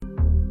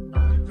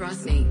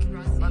trust me.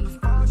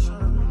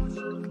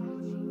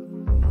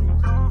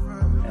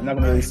 I'm not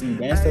gonna really see you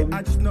dance, Toby.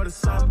 I just know the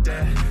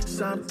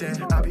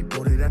something. I be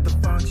booted at the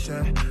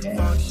function.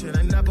 Function,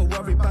 I never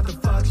worry about the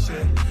fuck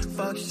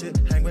shit.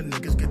 Hang with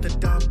niggas, get the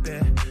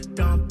dumping.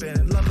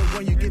 Love it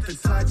when you get the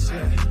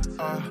touching.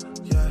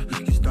 Yeah,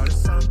 you started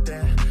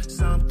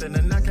something,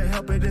 and I can't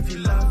help it if you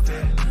love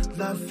it.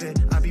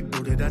 I be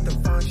booted at the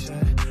function.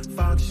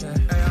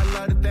 Hey, I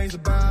love the things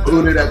about it.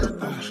 Booted at the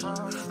function.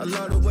 I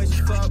love the way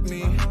she fuck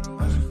me.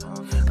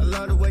 I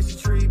love the way she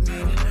treat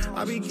me.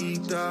 I be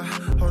geeked up,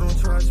 hold on,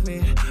 trust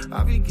me.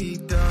 I be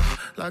geeked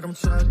up, like I'm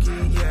Chucky,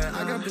 yeah.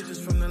 I got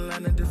bitches from the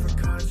land of different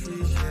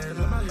countries, yeah.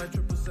 Live my life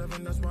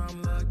 777, that's why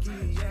I'm lucky,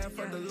 yeah.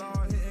 Fuck the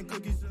law, hitting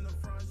cookies in the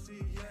front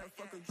seat, yeah.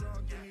 Fuck a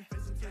drug, give me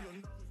face until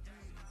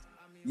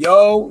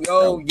your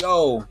nose.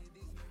 Yo.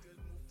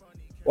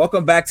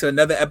 Welcome back to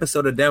another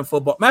episode of Damn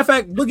Football. Matter of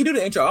fact, Boogie, do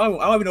the intro. I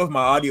don't even know if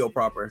my audio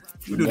proper.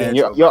 You do the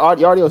intro. Your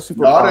audio is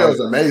super. Your audio is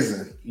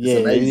amazing. Yeah,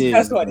 it's amazing. it is,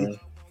 that's funny.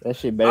 That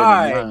shit better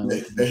than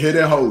mine. The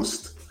hidden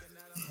host.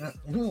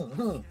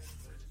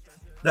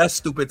 That's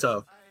stupid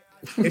tough.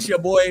 It's your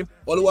boy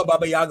Oluwa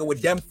Baba Yaga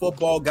with Dem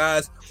Football,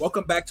 guys.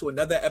 Welcome back to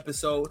another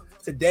episode.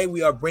 Today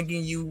we are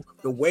bringing you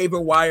the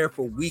waiver wire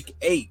for Week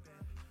 8.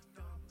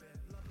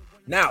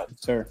 Now,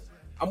 sir,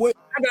 I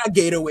got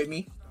Gator with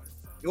me.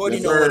 You already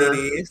know what it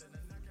is.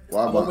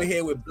 Wow, I'm over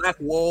here with Black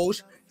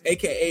Walsh,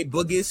 aka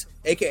Boogies,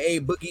 aka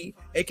Boogie,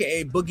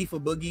 aka Boogie for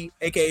Boogie,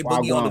 aka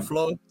Boogie on the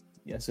floor.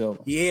 Yes, sir.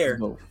 Yeah,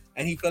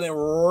 and he feeling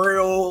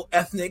real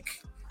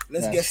ethnic.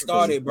 Let's get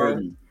started,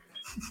 bro.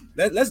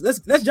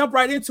 Let's jump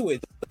right into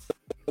it.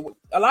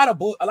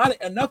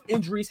 Enough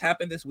injuries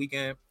happened this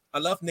weekend.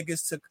 Enough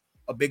niggas took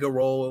a bigger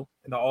role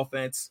in the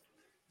offense.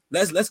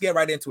 Let's get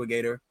right into it,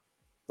 Gator.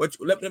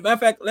 Matter of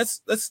fact,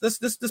 let's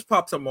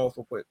pop some off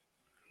real quick.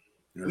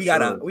 Yes, we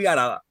got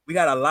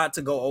a lot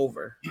to go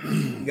over.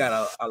 We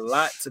got a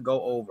lot to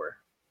go over.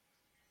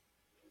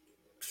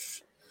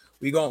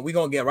 We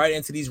gonna get right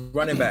into these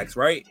running backs,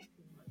 right?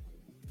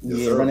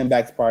 Yeah, running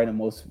back's probably the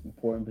most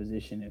important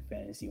position in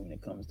fantasy when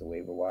it comes to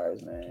waiver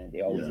wires, man.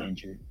 They always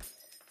injured.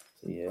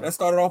 So, yeah. Let's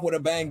start it off with a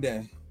bang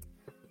then.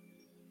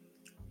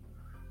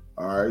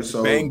 All right,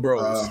 so bang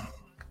bros.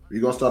 We're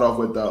gonna start off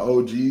with the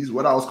OGs.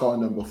 What I was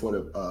calling them before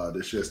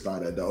the shit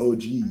started. The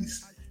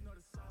OGs.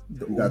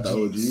 You got the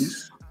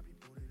OGs.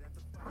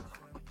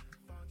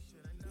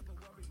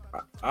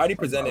 I already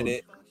presented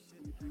it.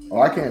 Oh,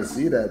 I can't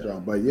see that,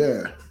 John, but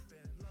yeah.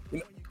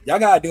 Y'all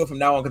gotta do it from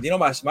now on because you know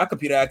my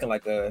computer acting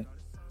like a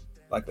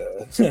Okay,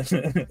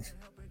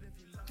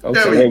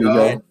 there we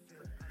go.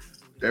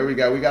 There we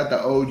go. We got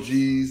the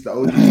OGs. The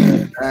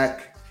OGs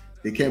back.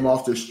 They came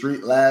off the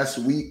street last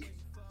week.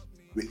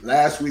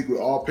 Last week we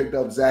all picked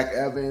up Zach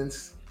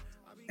Evans,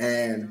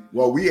 and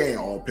we ain't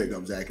all picked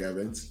up Zach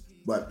Evans,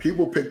 but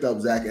people picked up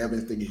Zach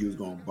Evans thinking he was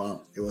gonna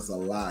bump. It was a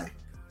lie.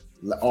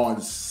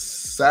 On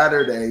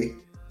Saturday,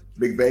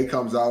 Big Bay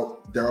comes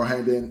out. Daryl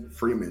Hendon,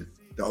 Freeman.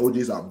 The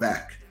OGs are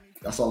back.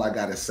 That's all I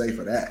gotta say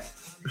for that.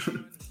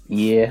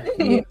 Yeah.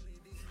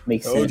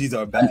 Makes sense. OGs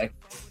are back.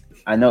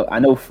 I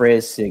know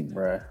Fred's sick,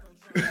 bro.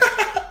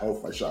 Oh,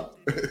 for sure.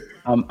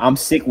 I'm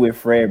sick with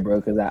Fred,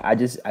 bro, because I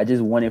just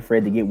wanted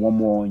Fred to get one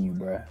more on you,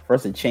 bro.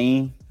 First a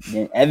chain,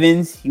 then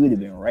Evans, he would have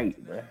been right,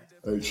 bro.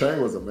 The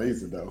chain was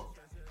amazing though.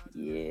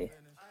 Yeah.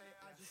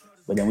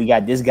 But then we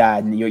got this guy,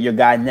 your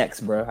guy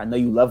next, bro. I know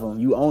you love him.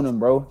 You own him,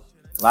 bro.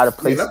 A lot of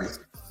places.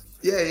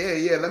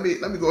 Yeah. Let me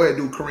go ahead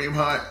and do Kareem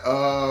Hunt.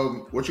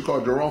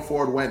 Jerome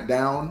Ford went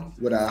down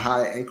with a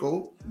high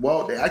ankle.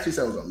 Well, they actually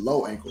said it was a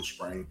low ankle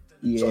sprain.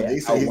 Yeah, so they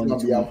say he's going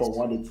to be out for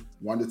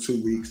 1 to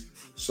 2 weeks.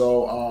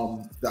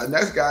 So the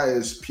next guy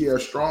is Pierre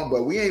Strong,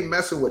 but we ain't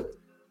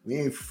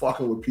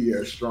fucking with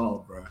Pierre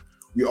Strong, bro.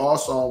 We all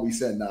saw him. We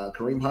said, nah,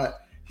 Kareem Hunt,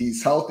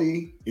 he's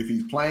healthy. If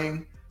he's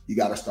playing, you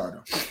got to start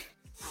him.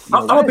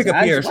 I'm gonna pick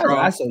up Pierre Strong.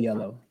 I so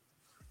yellow.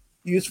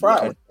 You was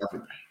fried.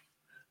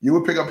 You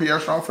would pick up Pierre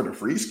Strong for the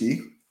free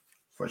ski,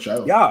 for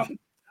sure. Yeah,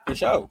 for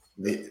sure.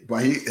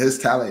 But his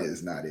talent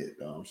is not it,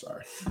 though. I'm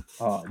sorry.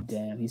 Oh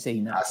damn, he said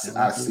he not.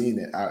 I've seen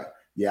it. I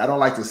don't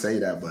like to say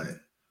that, but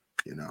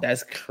you know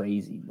that's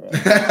crazy, bro.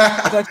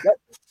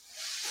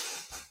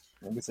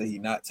 Let me say he's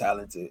not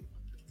talented.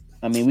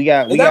 I mean, we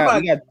got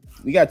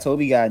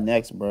Toby guy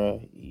next,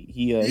 bro.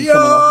 He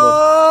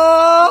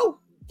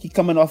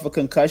coming off a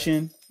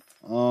concussion.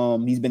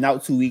 He's been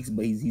out 2 weeks,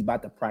 but he's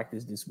about to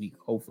practice this week,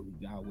 hopefully,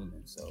 God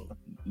willing. So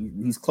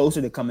he's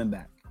closer to coming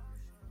back.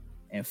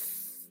 And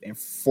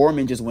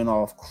Foreman just went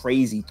off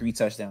crazy 3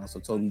 touchdowns. So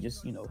Toby,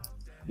 just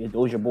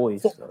those your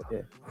boys. So,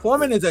 yeah.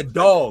 Foreman is a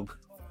dog.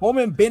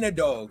 Foreman been a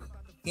dog.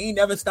 He ain't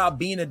never stopped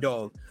being a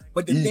dog.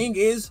 But the thing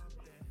is,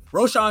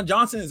 Roschon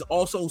Johnson is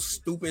also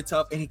stupid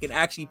tough, and he can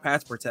actually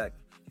pass protect.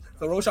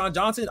 So Roschon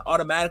Johnson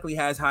automatically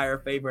has higher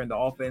favor in the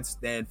offense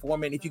than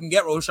Foreman. If you can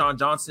get Roschon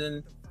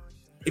Johnson,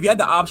 if you had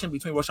the option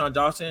between Roschon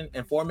Johnson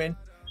and Foreman,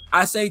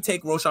 I say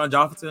take Roschon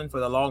Johnson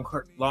for the long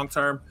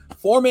term.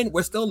 Foreman,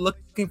 we're still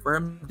looking for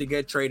him to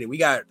get traded. We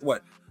got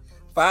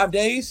 5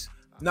 days?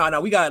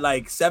 No, we got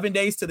like 7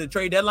 days to the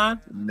trade deadline.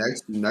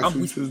 Next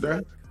week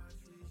Tuesday.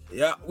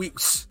 Yeah, we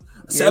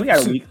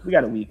got a week. We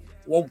got a week.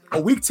 Well,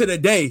 a week to the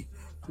day.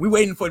 We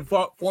waiting for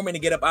Foreman to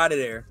get up out of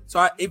there.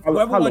 So if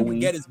whoever one can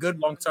get is good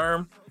long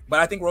term, but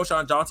I think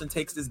Roschon Johnson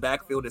takes this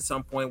backfield at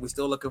some point. We're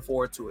still looking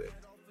forward to it.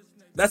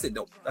 That's it,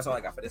 though. That's all I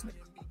got for this nigga.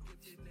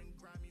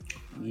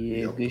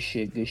 Yeah, good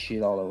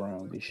shit all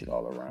around. Good shit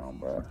all around,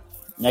 bro.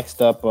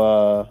 Next up,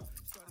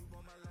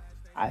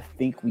 I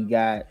think we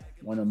got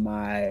one of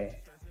my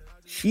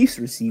Chiefs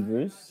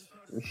receivers,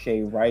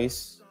 Rashee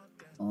Rice.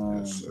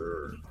 Yes,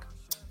 sir.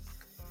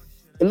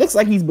 It looks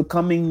like he's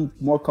becoming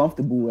more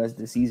comfortable as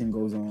the season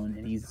goes on,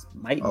 and he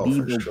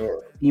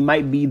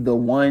might be the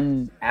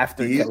one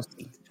after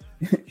Kelsey.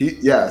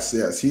 Yes,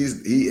 he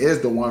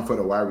is the one for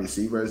the wide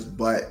receivers.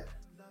 But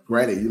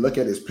granted, you look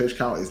at his pitch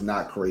count, it's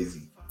not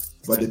crazy.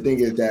 But the thing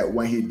is that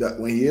when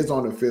he is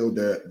on the field,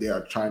 they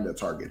are trying to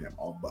target him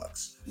on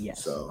bucks.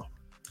 Yes. So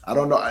I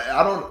don't know.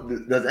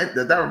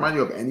 Does that remind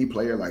you of any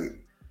player? Like,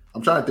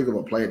 I'm trying to think of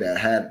a player that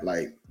had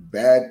like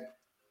bad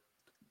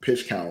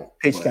pitch count.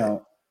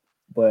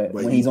 But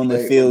when he's on the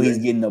field, he's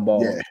getting the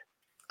ball. Yeah,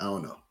 I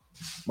don't know.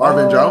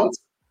 Marvin Jones.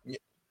 Yeah.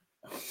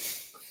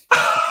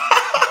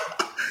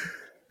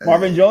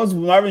 Marvin Jones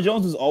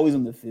was always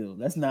on the field.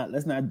 Let's not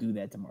do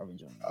that to Marvin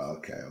Jones.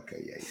 Okay,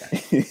 yeah.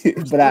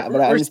 but I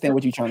understand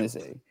what you're trying to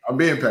say. I'm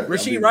being petty.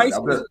 Rashee Rice.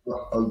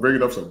 I'm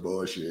bringing up some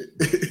bullshit.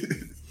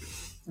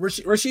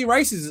 Rashee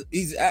Rice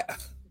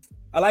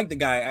I like the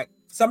guy.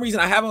 For some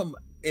reason I have him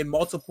in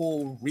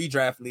multiple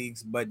redraft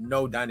leagues, but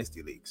no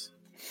dynasty leagues.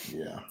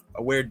 Yeah,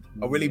 a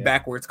really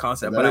backwards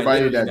concept. But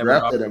everybody that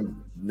drafted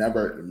him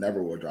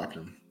never will drop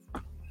him.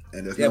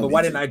 And but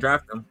why didn't I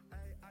draft him?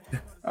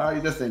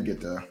 You just didn't get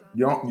the.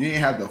 You ain't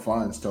have the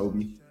funds,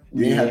 Toby.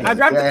 You ain't had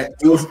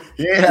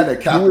the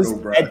capital,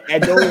 bro.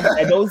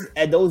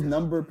 At those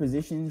number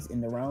positions in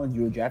the rounds,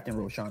 you were drafting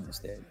Roschon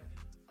instead.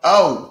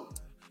 Oh,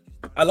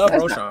 I love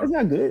Roschon. That's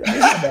not good. That's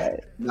not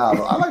bad. Nah,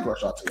 bro, I like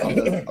Roschon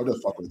too. I'm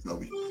just fucking with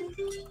Toby.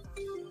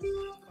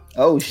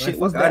 Oh shit!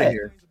 What's that?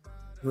 Here?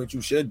 What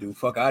you should do?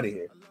 Fuck out of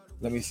here.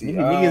 Let me see.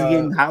 Niggas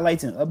getting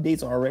highlights and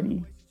updates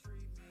already.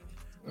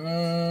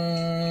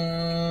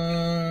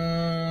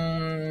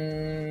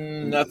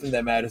 Nothing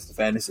that matters to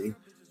fantasy.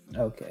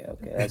 Okay,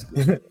 that's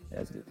good.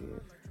 That's good to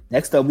hear.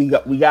 Next up, we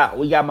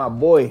got my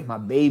boy, my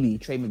baby,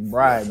 Trey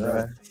McBride,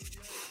 bro.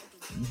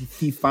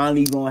 He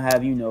finally gonna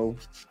have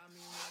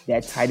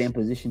that tight end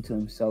position to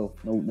himself.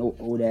 No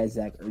old ass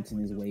Zach Ertz in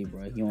his way,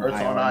 bro. He on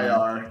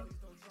IR.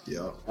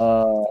 Yeah.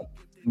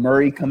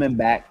 Murray coming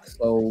back,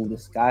 so the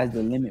sky's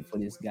the limit for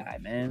this guy,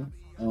 man.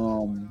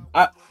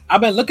 I've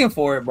been looking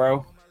for it,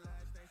 bro.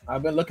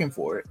 I've been looking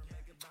for it.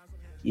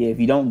 Yeah, if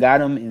you don't got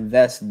him,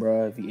 invest,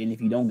 bro. If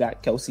you don't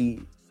got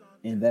Kelsey,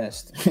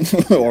 invest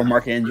or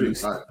Mark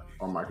Andrews.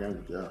 Or Mark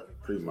Andrews, yeah,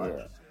 pretty much.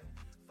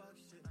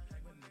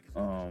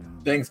 Yeah.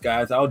 Thanks,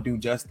 guys. I'll do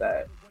just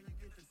that.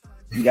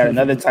 We got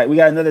another tight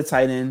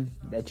end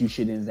that you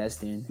should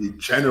invest in. The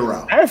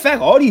general. Matter of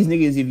fact, all these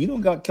niggas, if you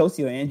don't got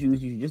Kelsey or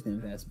Andrews, you should just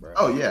invest, bro.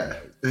 Oh yeah.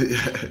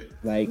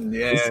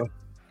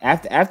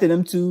 After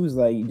them two, is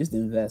like just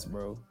invest,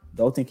 bro.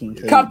 Dalton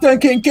Kincaid. Captain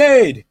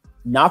Kincaid.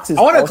 Knox is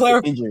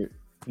also injured.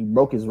 He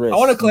broke his wrist. I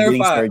want to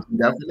clarify.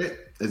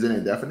 Indefinite? Is it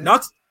indefinite?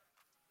 Knox.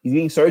 He's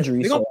getting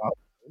surgery. They're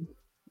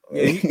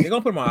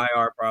gonna put him on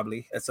IR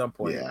probably at some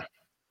point. Yeah.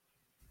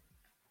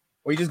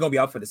 Or he's just gonna be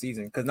out for the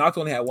season because Knox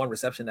only had one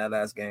reception that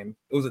last game.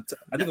 I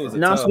think it was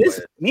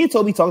a me and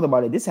Toby talked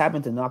about it. This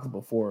happened to Knox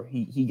before.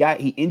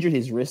 He injured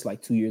his wrist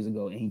like 2 years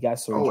ago, and he got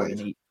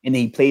surgery, and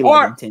he played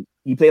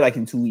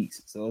in 2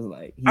 weeks. So it was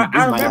like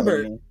I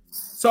remember.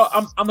 So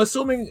I'm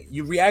assuming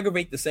you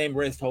re-aggravate the same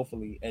wrist,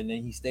 hopefully, and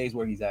then he stays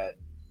where he's at.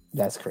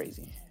 That's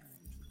crazy.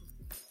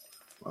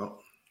 Well,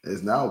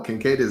 it's now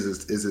Kincaid is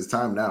his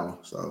time now.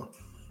 So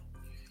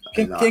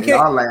in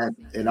our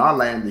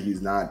land,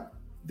 he's not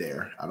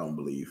there. I don't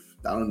believe.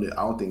 I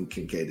don't think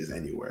Kincaid is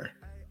anywhere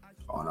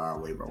on our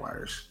waiver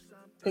wires.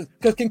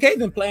 Because Kincaid's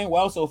been playing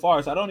well so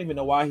far, so I don't even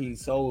know why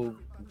he's so.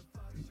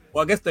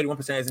 Well, I guess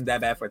 31% isn't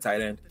that bad for a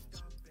tight end.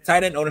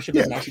 Tight end ownership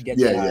doesn't actually get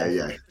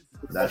Yeah.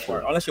 That's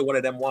right. Unless you're one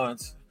of them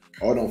ones.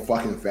 All them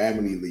fucking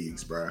family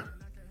leagues, bro.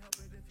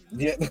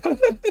 Yeah.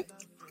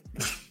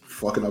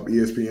 Fucking up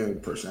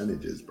ESPN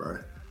percentages, bro.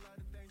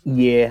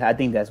 Yeah, I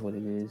think that's what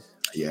it is.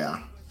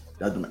 Yeah.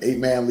 That's them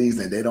 8-man leagues,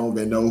 and they don't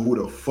even know who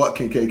the fuck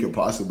Kincaid could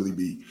possibly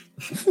be.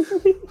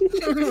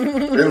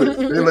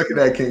 They're looking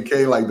at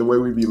Kincaid like the way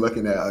we be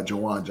looking at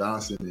Jawan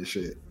Johnson and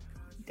shit.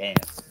 Damn.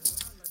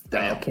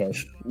 Okay.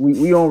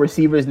 We on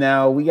receivers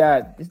now. We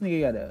got this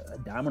nigga got a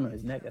diamond on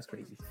his neck. That's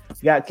crazy.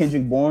 We got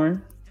Kendrick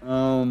Bourne.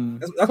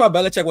 That's why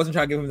Belichick wasn't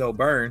trying to give him no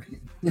burn.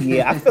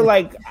 Yeah, I feel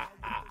like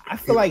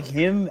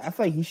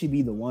he should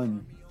be the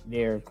one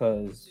there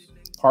because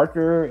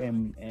Parker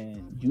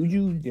and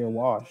Juju, they're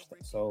washed.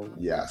 So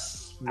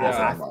yes,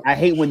 I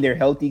hate when they're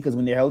healthy because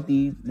when they're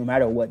healthy, no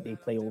matter what, they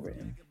play over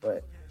him.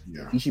 But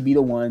he should be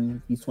the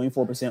one. He's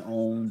 24%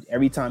 owned.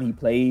 Every time he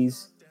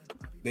plays,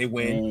 they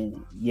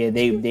win. And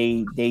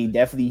they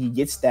definitely he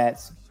gets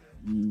stats.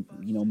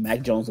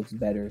 Mac Jones looks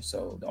better,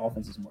 so the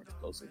offense is more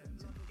explosive.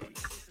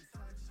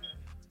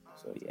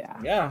 So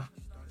yeah.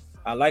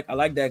 I like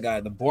that guy.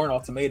 The Born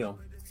Ultimatum.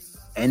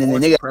 And then the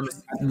nigga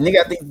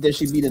I think that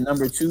should be the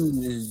number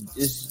 2 is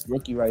this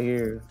rookie right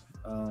here,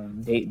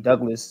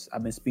 Douglas.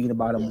 I've been speaking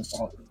about him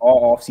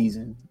all off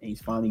season, and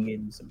he's finally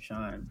getting some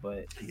shine.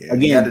 But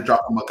again, he had to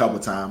drop him a couple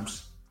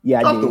times.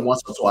 Yeah, I did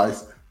once or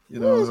twice. You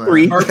know what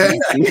I'm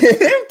saying?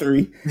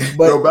 3.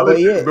 But Bill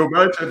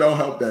Belichick don't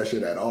help that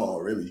shit at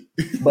all, really.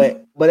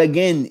 but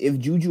again, if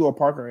Juju or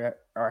Parker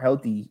are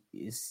healthy,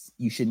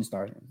 you shouldn't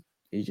start him.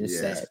 It's just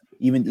sad.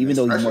 Even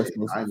though he's more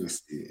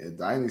explosive.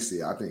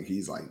 Dynasty, I think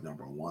he's like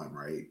number 1,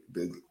 right?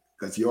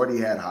 Because he already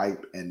had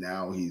hype, and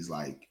now he's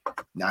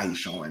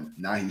showing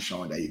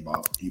that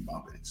he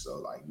bumping. So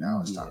like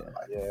now it's time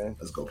to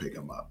let's go pick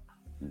him up.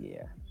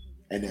 Yeah.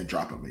 And then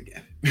drop him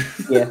again.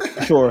 Yeah,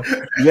 sure.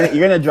 You're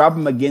gonna drop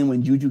him again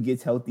when Juju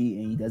gets healthy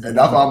and he doesn't. And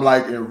that's why I'm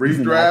like in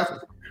redraft.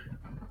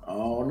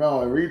 Oh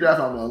no, in redraft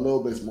I'm a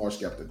little bit more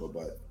skeptical,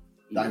 but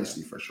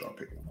Dynasty for sure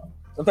picking him up.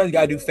 Sometimes you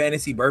gotta do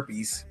fantasy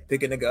burpees.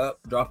 Pick a nigga up,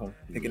 drop him.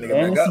 Pick a nigga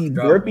fantasy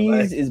back up. Fantasy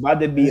burpees is about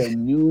to be a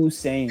new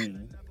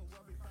saying.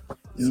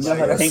 You know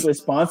how to think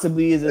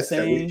responsibly is a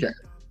saying.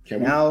 Can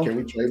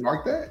we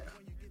trademark that?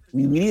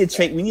 We need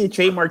to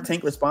trademark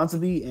tank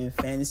responsibly and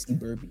fantasy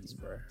burpees,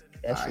 bro.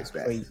 That shit's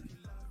crazy.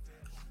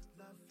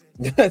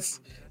 Yes,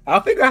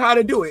 I'll figure out how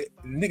to do it.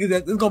 Niggas,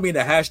 it's gonna be in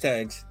the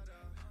hashtags.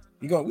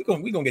 We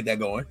gonna get that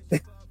going.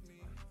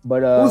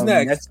 But who's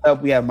next? Next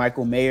up, we have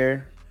Michael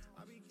Mayer,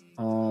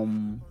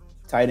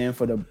 tight end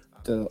for the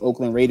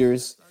Oakland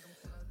Raiders.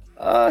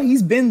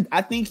 He's been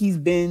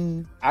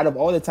out of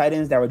all the tight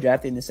ends that were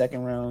drafted in the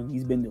second round,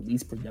 he's been the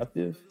least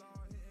productive,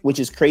 which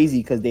is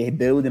crazy because they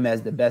build him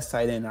as the best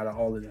tight end out of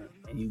all of them.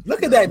 And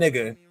look at that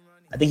nigga.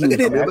 I think look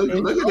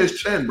at his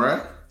chin,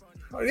 bro.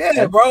 Oh,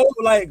 yeah, bro.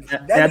 Like,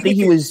 and I think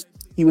he was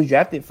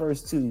drafted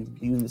first too.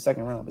 He was in the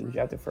second round, but he was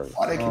drafted first.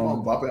 Why they keep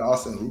on bumping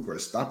Austin Hooper?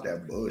 Stop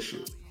that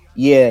bullshit.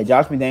 Yeah,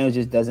 Josh McDaniels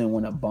just doesn't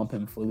want to bump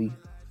him fully.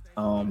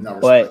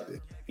 But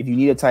if you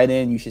need a tight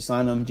end, you should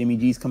sign him. Jimmy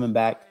G's coming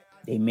back.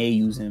 They may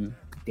use him.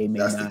 They may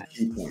not. That's the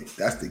key point.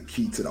 That's the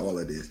key to all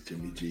of this,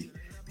 Jimmy G.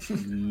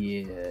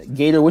 Yeah,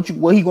 Gator, what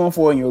he going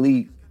for in your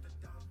league?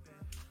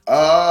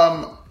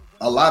 A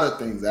lot of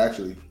things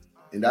actually.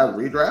 In that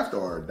redraft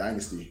or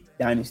dynasty?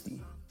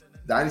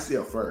 Dynasty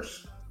or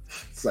first?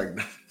 It's like,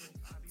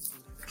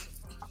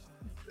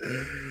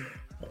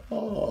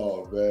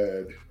 oh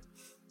man,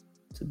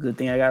 it's a good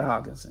thing I got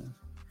Hawkinson.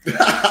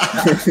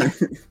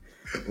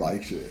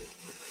 Like shit.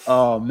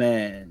 Oh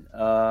man,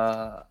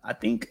 I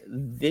think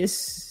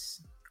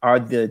this are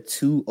the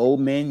 2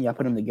 old men. Y'all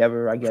put them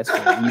together, I guess, for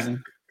a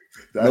reason.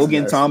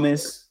 Logan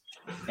Thomas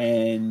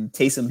and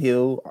Taysom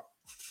Hill.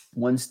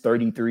 One's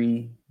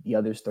 33, the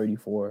other's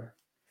 34.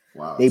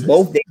 Wow, they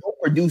both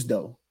produce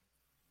though.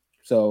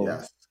 So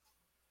yes.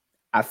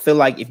 I feel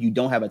like if you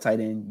don't have a tight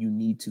end, you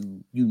need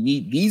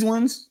these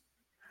ones.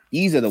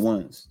 These are the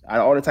ones. Out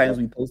of all the tight ends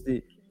we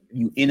posted,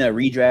 you in a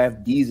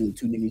redraft, these are the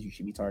 2 niggas you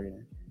should be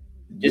targeting.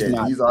 These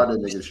are the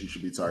niggas you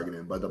should be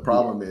targeting. But the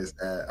problem is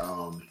that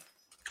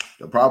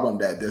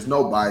there's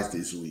no buys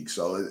this week,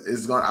 so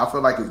I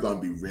feel like it's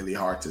gonna be really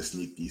hard to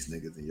sneak these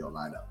niggas in your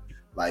lineup.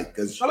 Like,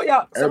 cause some of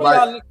y'all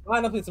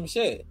line up with some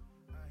shit.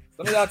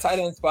 Some of y'all tight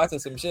end spots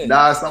and some shit.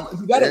 Nah,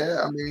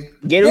 Gator,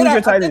 who's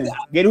your tight end?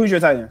 Gator, who's your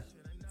tight end?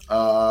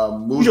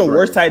 Who's your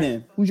worst tight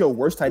end? Who's your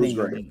worst tight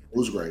end?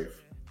 Musgrave.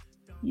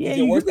 Yeah,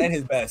 your worst and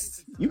his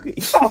best. You could.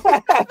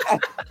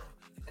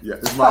 Yeah,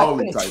 it's my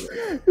only tight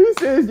end. Who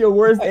says your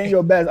worst and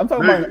your best? I'm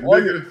talking about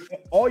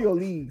all your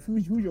leagues.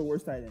 Who's your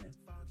worst tight end?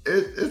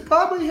 It's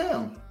probably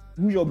him.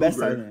 Who's your best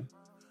tight end?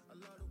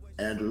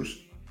 Andrews.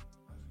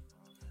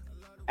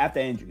 After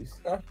Andrews.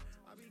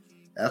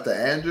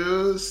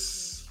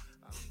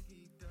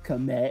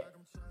 Komet.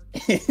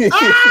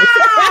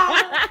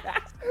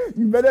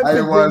 You better. I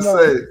didn't want to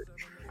say it.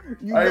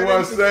 I didn't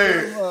want to say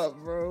it,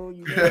 bro.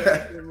 You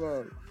better him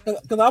up.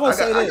 Because I'm gonna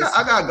say this.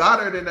 I got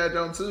Goddard in that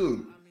jump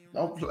too.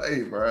 Don't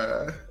play,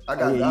 bro. I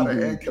got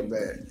Goddard and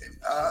Komet.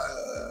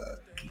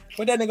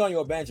 Put that nigga on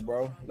your bench,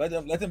 bro.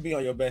 Let them be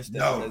on your bench.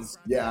 No.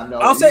 Yeah, I know.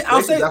 I'll say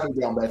definitely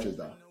be on benches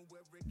though.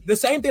 The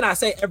same thing I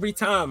say every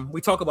time we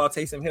talk about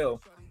Taysom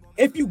Hill.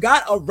 If you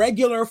got a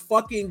regular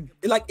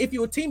if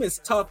your team is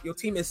tough, your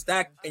team is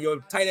stacked, and your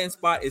tight end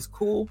spot is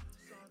cool,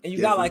 and you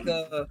got like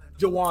a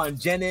Jawan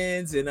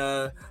Jennings and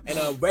a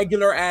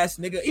regular ass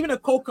nigga, even a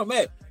Cole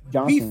Kmet,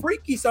 be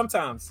freaky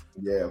sometimes.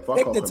 Yeah,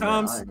 take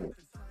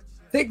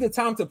the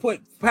time to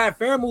put Pat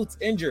Fairmont's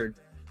injured.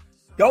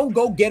 Don't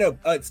go get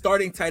a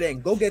starting tight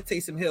end. Go get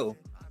Taysom Hill.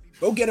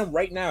 Go get him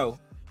right now.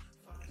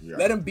 Yeah.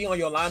 Let him be on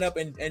your lineup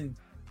and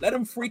let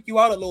him freak you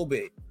out a little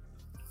bit.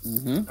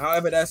 Mm-hmm.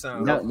 However that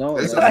sounds. No,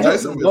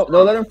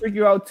 let him freak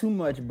you out too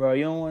much, bro.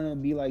 You don't want to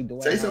be like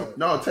Dwight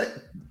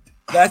Howard.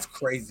 That's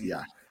crazy.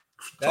 Yeah.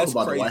 Talk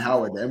about Dwight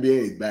Howard. The NBA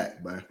is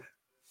back, man.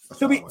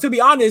 To be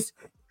honest,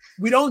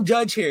 we don't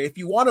judge here. If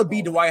you want to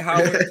be Dwight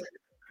Howard,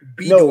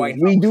 Dwight Howard.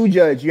 We do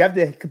judge. You have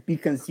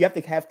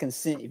to have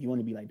consent if you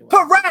want to be like Dwight.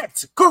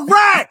 Correct.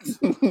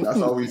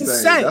 That's all we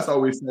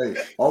say.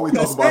 All we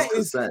talk about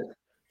is consent.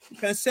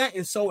 Consent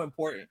is so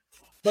important.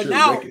 But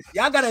now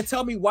y'all gotta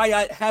tell me why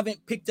I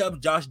haven't picked up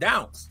Josh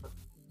Downs.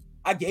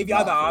 I gave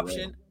y'all the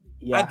option.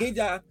 Yeah. I gave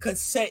y'all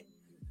consent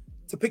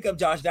to pick up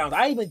Josh Downs.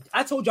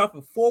 I told y'all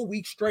for 4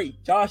 weeks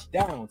straight, Josh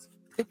Downs,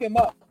 pick him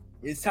up.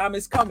 His time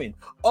is coming.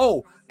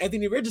 Oh,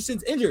 Anthony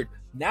Richardson's injured.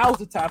 Now's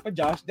the time for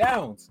Josh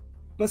Downs.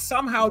 But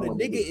somehow the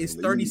nigga is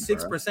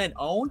 36%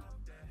 owned.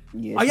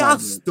 Yeah, are y'all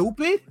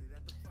stupid?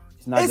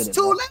 It's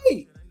too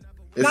late.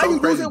 It's now so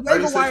you're using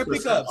waiver wire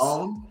pickups.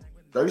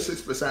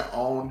 36%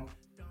 owned,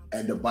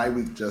 and the bye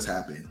week just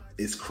happened.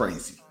 It's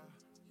crazy.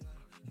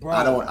 Bro,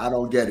 I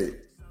don't get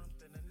it.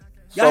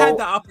 Y'all had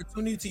the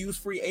opportunity to use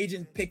free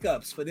agent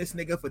pickups for this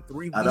nigga for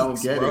 3 weeks. I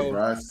don't get it,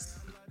 bro.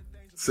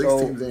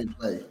 6 teams ain't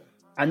play.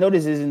 I know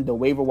this isn't the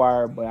waiver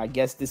wire, but I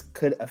guess this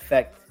could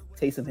affect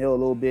Taysom Hill a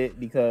little bit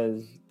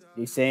because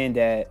they're saying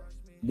that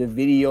the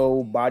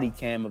video body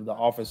cam of the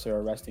officer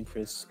arresting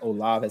Chris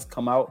Olave has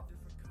come out.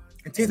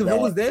 And Taysom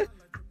Hill was there?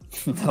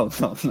 No.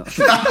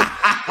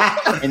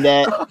 and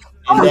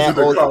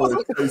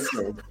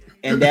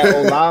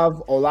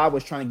that Olave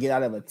was trying to get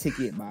out of a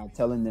ticket by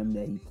telling them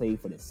that he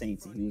played for the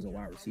Saints and he was a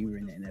wide receiver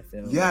in the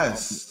NFL.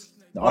 Yes.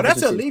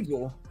 That's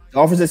illegal. The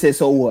officer said,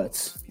 "So what?"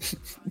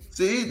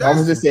 See, the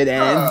officer said,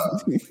 "And."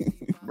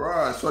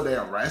 Bro, so they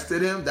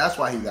arrested him. That's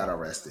why he got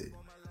arrested.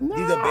 Nah,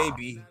 he's a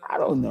baby. I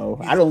don't know.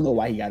 I don't know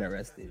why he got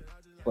arrested,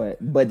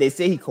 but they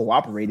say he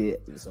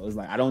cooperated. So it's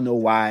like I don't know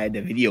why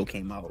the video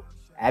came out.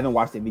 I haven't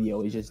watched the video.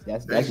 It's just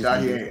that's thank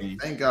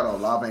God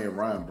Olave ain't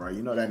run, bro.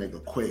 You know that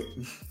nigga quick.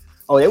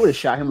 Oh, they would have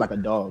shot him like a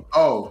dog.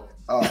 Oh,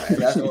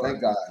 that's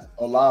thank God.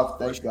 Olave,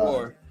 thank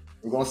God.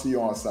 We're gonna see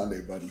you on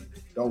Sunday, buddy.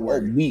 Don't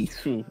worry.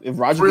 If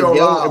Roger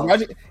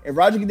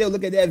Goodell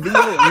look at that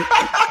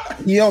video,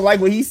 and he don't like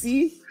what he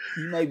see.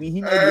 He might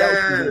be out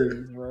 2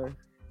 days, bro.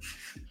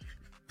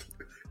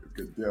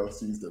 Goodell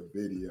sees the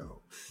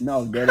video.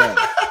 No, dead ass.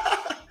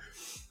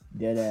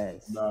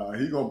 Nah,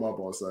 he gonna bump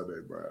on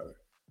Sunday, bro.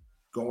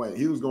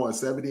 He was going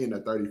 70 and a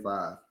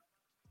 35.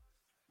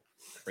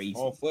 Crazy.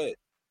 On foot.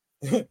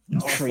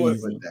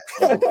 Crazy.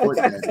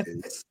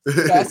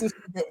 Fastest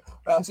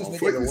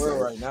nigga in the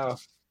world right now.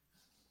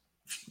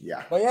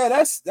 Yeah. But yeah,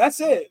 that's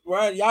it,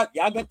 bro. Y'all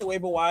got the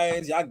waiver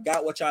wires. Y'all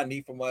got what y'all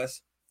need from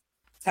us.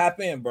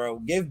 Tap in, bro.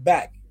 Give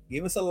back.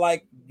 Give us a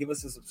like. Give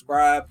us a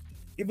subscribe.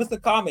 Give us a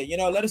comment.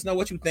 Let us know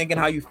what you thinking,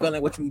 how you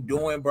feeling, what you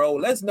doing, bro.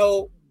 Let's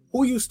know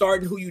who you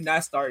starting, who you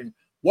not starting.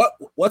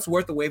 What's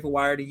worth the waiver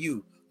wire to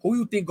you? Who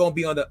you think gonna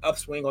be on the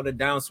upswing or the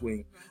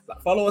downswing?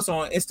 Follow us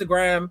on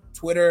Instagram,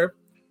 Twitter.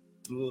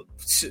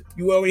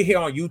 You already here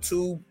on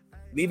YouTube.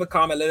 Leave a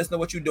comment. Let us know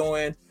what you're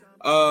doing.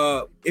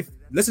 If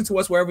listen to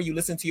us wherever you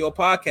listen to your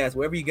podcast,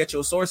 wherever you get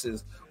your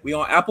sources. We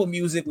on Apple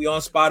Music. We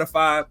on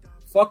Spotify.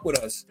 Fuck with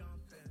us.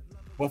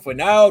 But for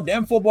now,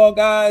 them football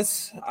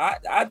guys,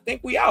 I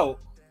think we out.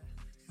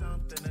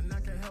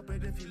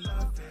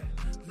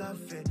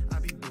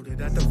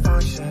 At the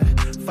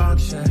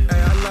function.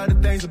 Hey, I love the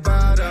things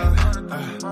about her.